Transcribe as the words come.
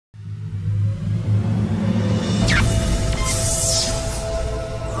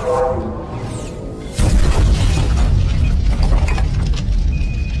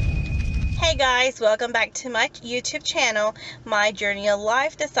guys, welcome back to my YouTube channel, My Journey of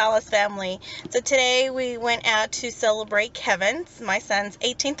Life, the Salas Family. So today we went out to celebrate Kevin's, my son's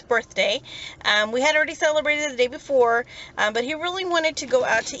 18th birthday. We had already celebrated the day before, but he really wanted to go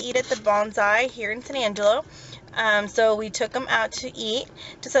out to eat at the Bonsai here in San Angelo. So we took him out to eat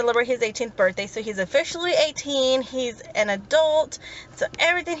to celebrate his 18th birthday. So he's officially 18, he's an adult, so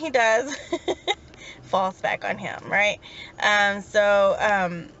everything he does falls back on him, right?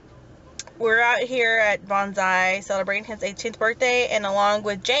 We're out here at Bonsai celebrating his 18th birthday, and along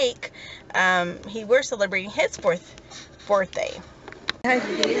with Jake, we're celebrating his 4th birthday.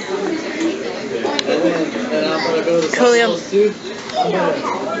 Julio,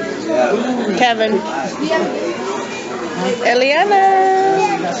 Kevin, Eliana,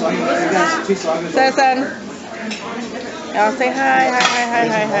 Cesar. Y'all say hi.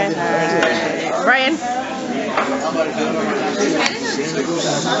 Brian. I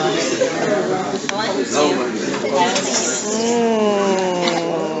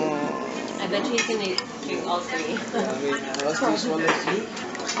bet you can drink all three.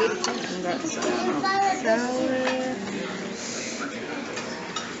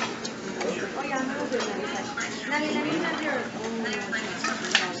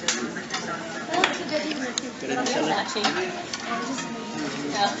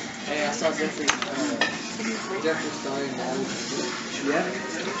 Hey, I saw Jeffrey starting now. Yeah?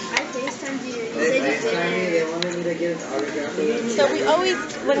 I FaceTimed you. They wanted me to get an autograph for them. So we always,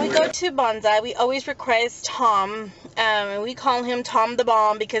 when we go to Bonsai, we always request Tom. And we call him Tom the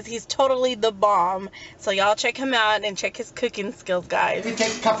Bomb because he's totally the bomb. So y'all check him out and check his cooking skills, guys. We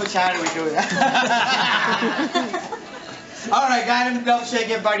take a couple shots and we do it. Alright guys, let me double check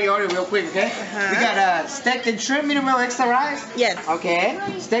everybody order real quick, okay? We got steak and shrimp, medium well extra rice. Yes. Okay.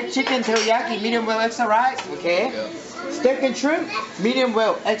 Steak chicken teriyaki, medium well extra rice. Okay. Steak and shrimp, medium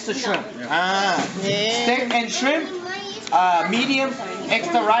well extra shrimp. Steak and shrimp, medium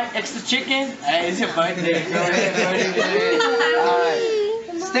extra rice, extra chicken. Hey, it's your birthday. Go ahead. Alright.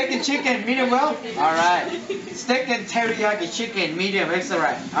 Steak and chicken, medium well. Alright. Steak and teriyaki chicken, medium extra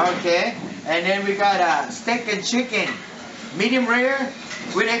rice. Okay. And then we got steak and chicken, medium rare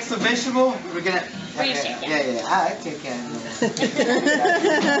with extra vegetable. We're gonna. Yeah. I take care of it.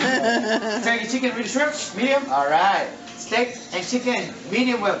 Steak and chicken with shrimp, medium. Alright. Steak and chicken,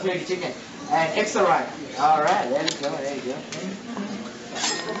 medium well, turkey chicken, and extra rice. Alright, there you go.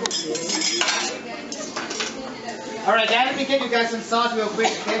 Alright, guys, let me get you guys some sauce real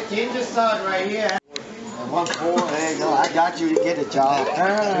quick. Okay, ginger sauce right here. 1 4, there you go. I got you to get the job.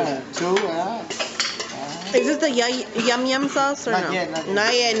 2, Is this the yum sauce or Not no? yet.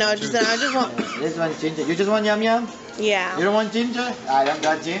 Not yet. No, I just want. This one's ginger. You just want yum? Yeah. You don't want ginger? I don't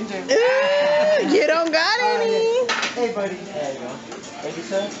got ginger. You don't got any. Hey, buddy. There you go. Thank you,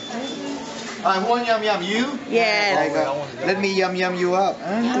 sir. I want yum. You? Yes. There you go. Let me yum you up.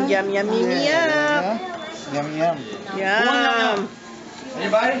 Yum. Yum. Yum.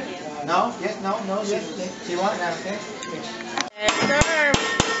 Anybody? No? Yes, no, yes. She wants that, okay? Yes, sir.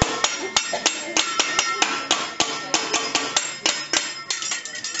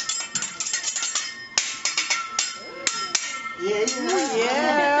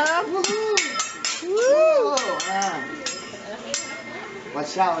 Yeah. Woo!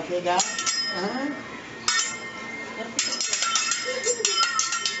 Watch out, okay, guys?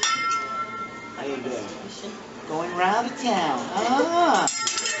 How you doing? Going around the town.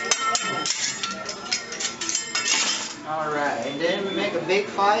 Alright, and then we make a big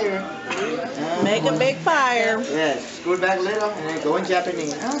fire. Make a big fire. Yes, screw it back a little and then go in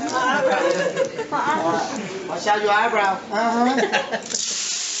Japanese. Watch out your eyebrow.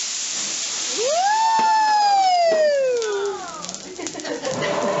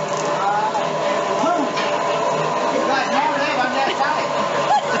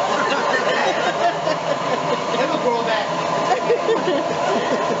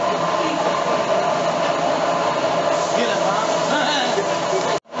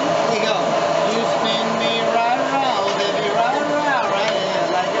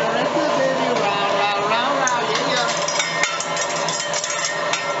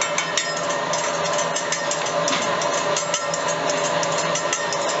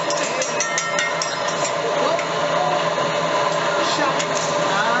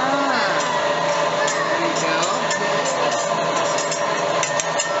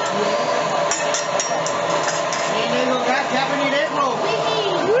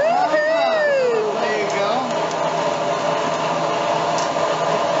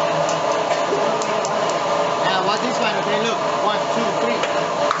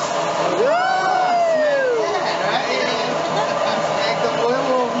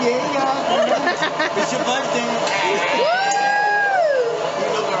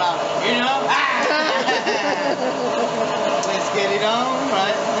 Let's get it on,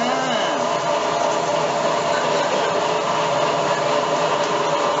 right?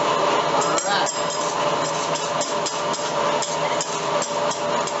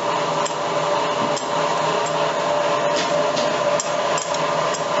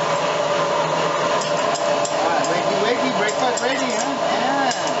 Wakey, breakfast ready, huh?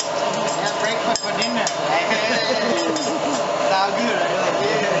 Yeah. Yeah, breakfast for dinner. Sound good, right?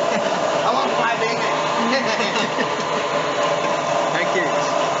 Yeah. I want my bacon. Thank you.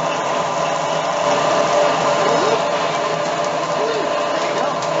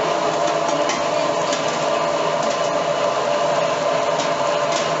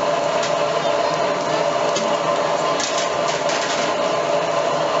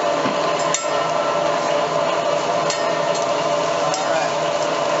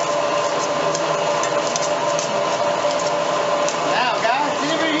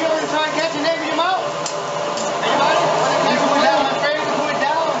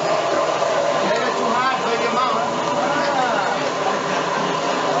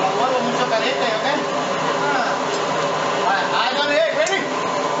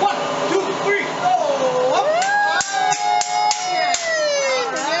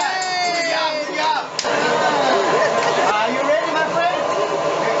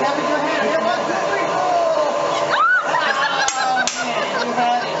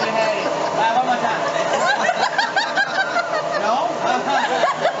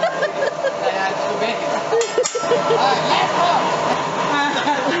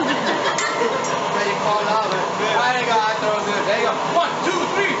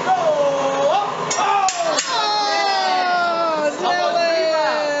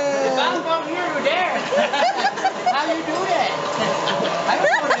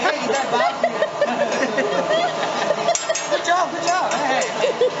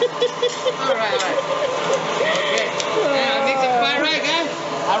 Alright. Okay. Now mix it fine right, guys.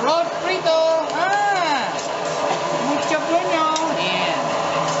 Arroz frito. Mucho bueno. Yeah.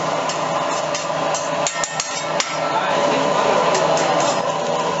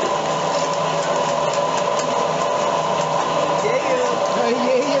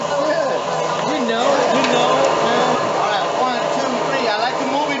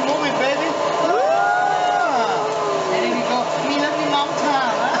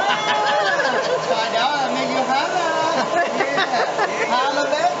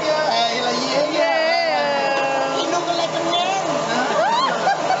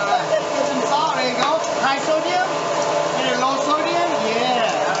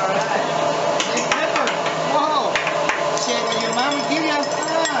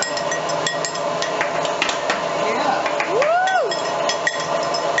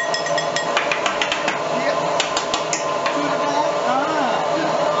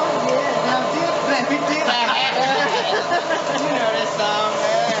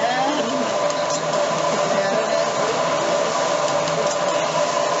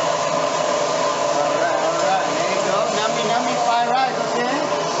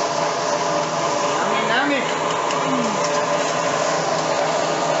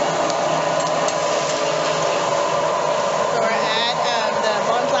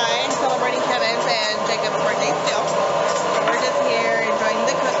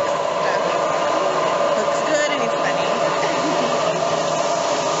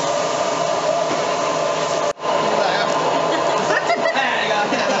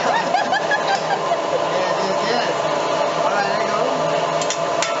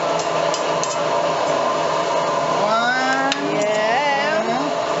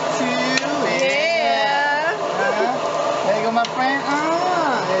 My friend,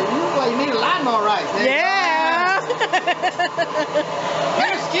 you need a lawnmower, right? Yeah.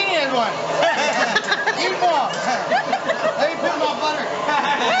 You're skinny as one. You know. Let me put my butter.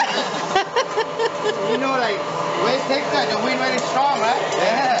 You know, like, West Texas, the wind really strong, right?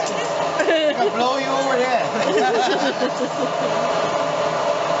 Yeah. It's gonna blow you over there.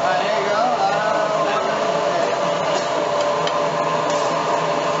 Alright, there you go.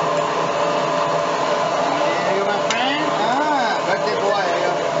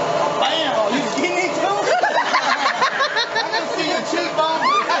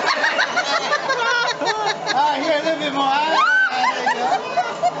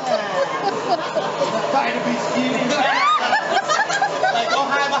 Trying to be skinny. Like, go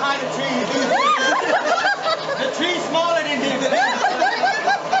hide behind the trees. The tree's smaller than him.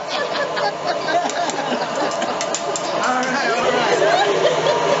 Alright.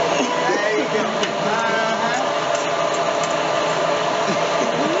 There you go.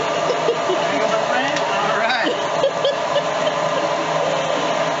 There you go, my friend. Alright.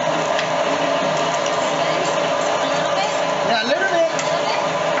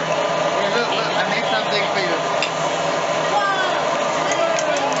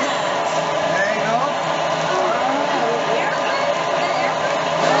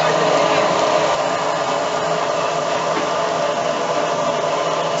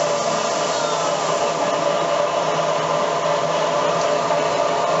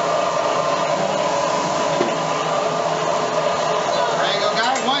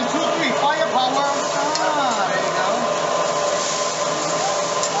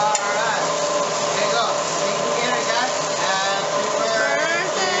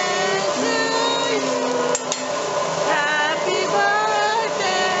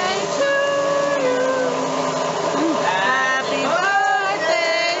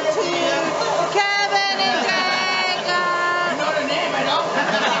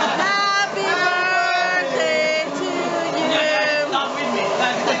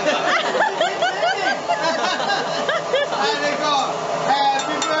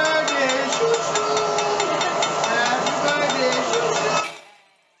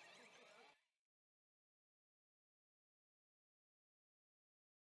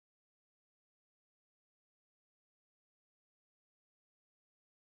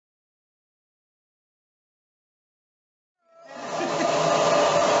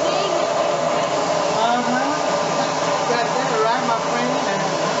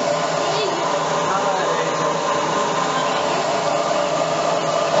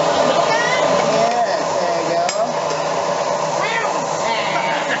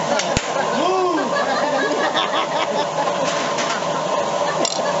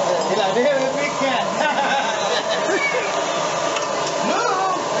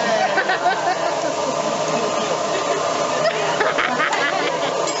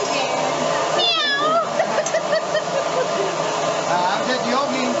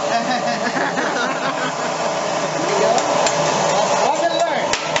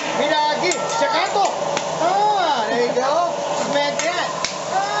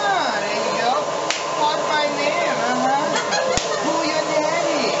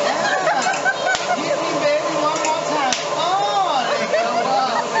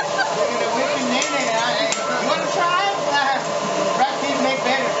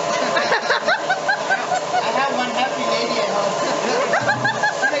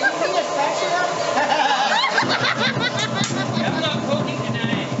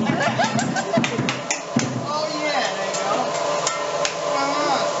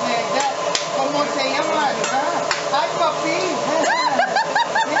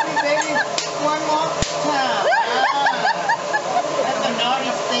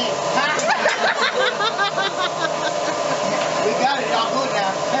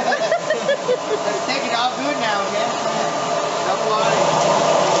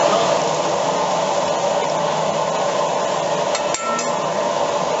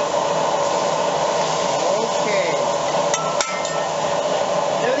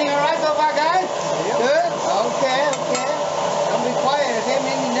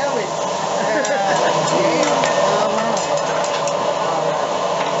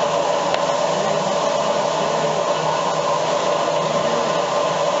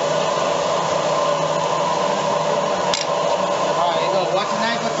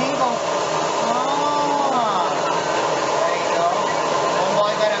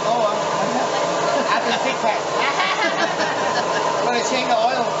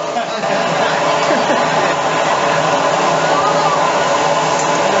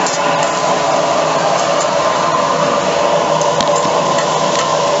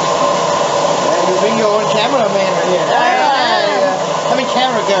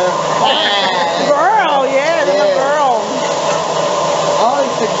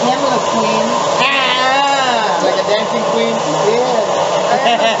 the camera queen. Ah, like a dancing queen.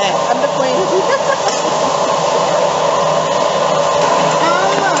 Yeah. I'm the queen.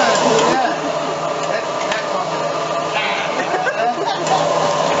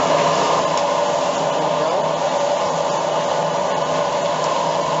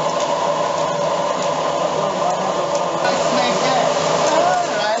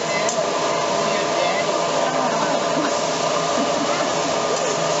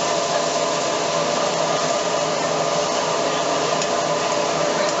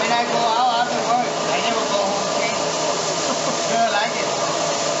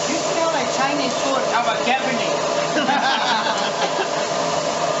 Chinese food, how about Japanese?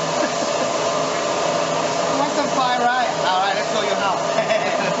 Want some fried rice? Alright, let's show you how.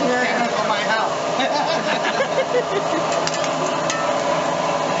 Camera for my house.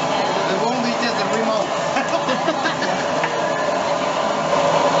 It won't be just a remote.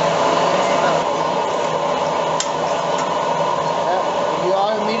 You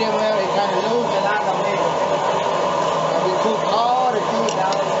are medium well, it kind of lose a lot of meat. And we cook all the food now.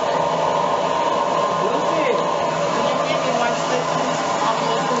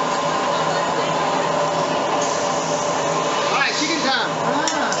 Alright, chicken time.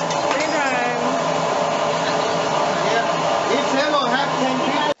 Chicken time. Yeah. Each table have 10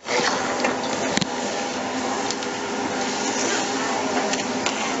 people.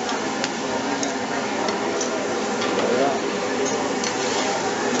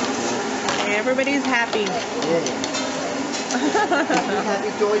 Everybody's happy. Yeah.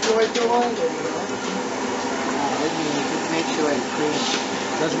 Happy, joy, joy, joy. Let me just make sure it's clean.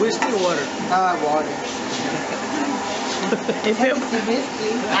 That's whiskey or water? Water. If it,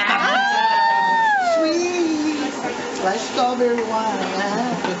 Whiskey. Sweet. Like strawberry wine.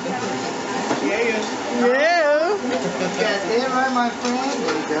 yeah. Yes, there, right, my friend.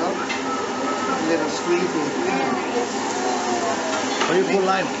 There you go. A little squeezing. Or you put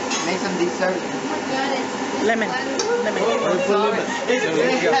lime? Make some dessert. Lemon. Or you put lemon? It's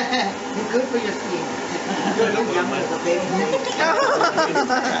good for your skin. Good for your baby.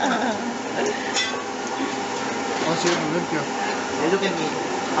 Hey, look at me.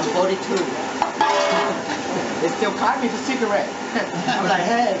 I'm 42. They still caught me for cigarette. I'm like,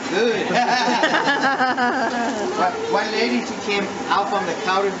 hey, good. One lady, she came out from the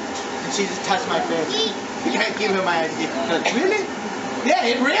counter and she just touched my face. You can't give her my ID. Really? Yeah,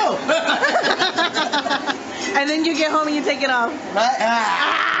 it's real. And then you get home and you take it off. Right?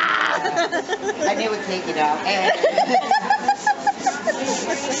 I never take it out.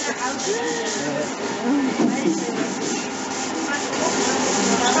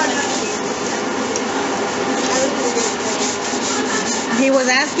 He was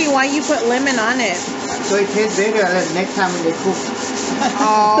asking why you put lemon on it. So it tastes better next time when they cook.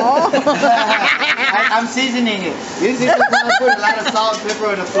 Oh. I'm seasoning it. This is when I put a lot of salt and pepper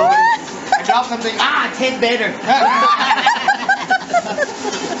on the floor. I drop something, it tastes better.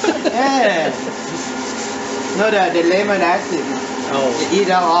 Yeah. No, the lemon acid. Oh. To eat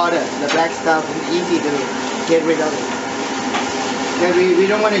out all the black stuff and easy to get rid of it. Yeah, we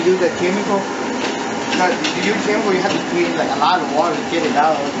don't want to use the chemical. Because if you use chemical, you have to clean like a lot of water to get it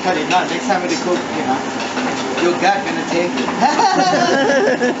out. Cut it out. Next time when you cook, your gut gonna take it.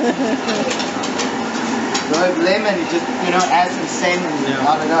 So if lemon, you just add some sand and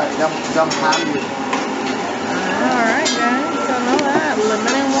all of that. Don't harm you. Alright guys, so know that.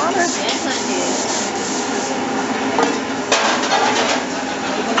 Lemon and water.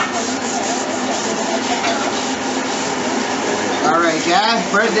 Alright guys,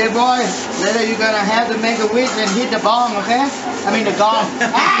 birthday boy, later you're gonna have to make a wish and hit the bong, okay? I mean the gong.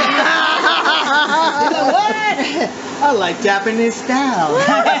 What? I like Japanese style.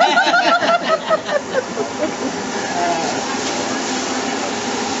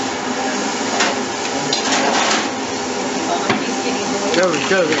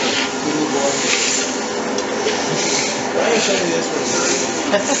 Go.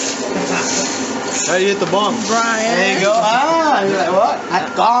 How do you hit the bomb? Brian. There you go. You're like, what?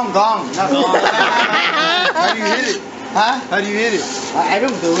 Gong. Not gong. How do you hit it? Huh? How do you hit it? I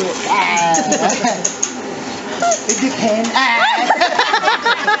don't do it. It depends.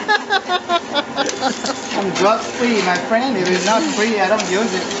 I'm drug free, my friend. If it's not free, I don't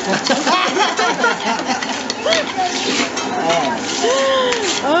use it.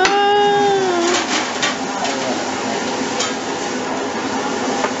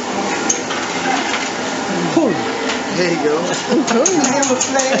 There you go.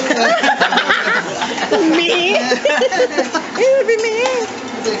 Me? It would be me.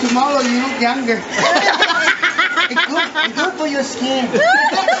 Tomorrow you look younger. It's good for your skin.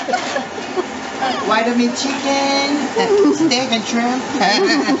 Vitamin chicken, steak and shrimp.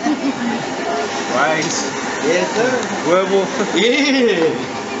 Rice. Yes, sir. Huevo. Yeah.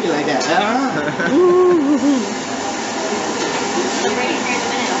 You like that, huh? I'm ready for it in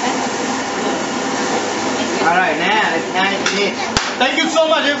a minute, okay? All right, now it's time to eat. Thank you so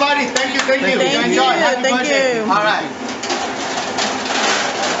much, everybody. Thank you. Thank Enjoy. you, Happy thank birthday. you. All right.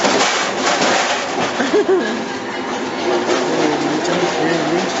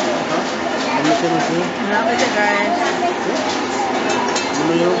 Not with it, guys.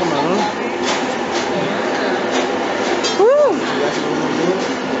 Woo!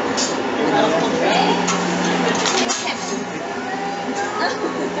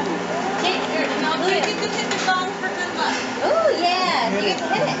 Oh yeah, hit it.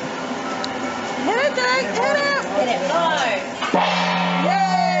 Hit it, Doug. Hit it. Hit it hard.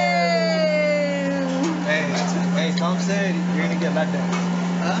 Yay! Hey, Tom said you're gonna get lap dance.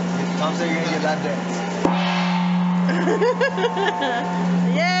 Huh? Tom said you're gonna get lap dance.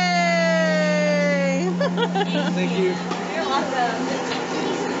 Yay! Thank you. You're welcome.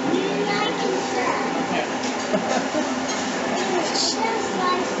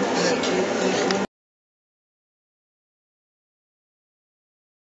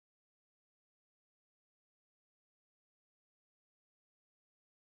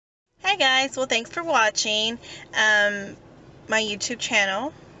 Hi guys, well thanks for watching my YouTube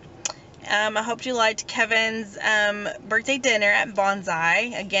channel. I hope you liked Kevin's birthday dinner at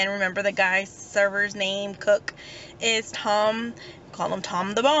Bonsai. Again, remember the guy's server's name, cook, is Tom. Call him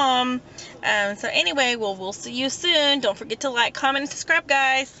Tom the Bomb. So anyway, we'll see you soon. Don't forget to like, comment, and subscribe,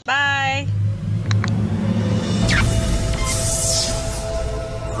 guys. Bye.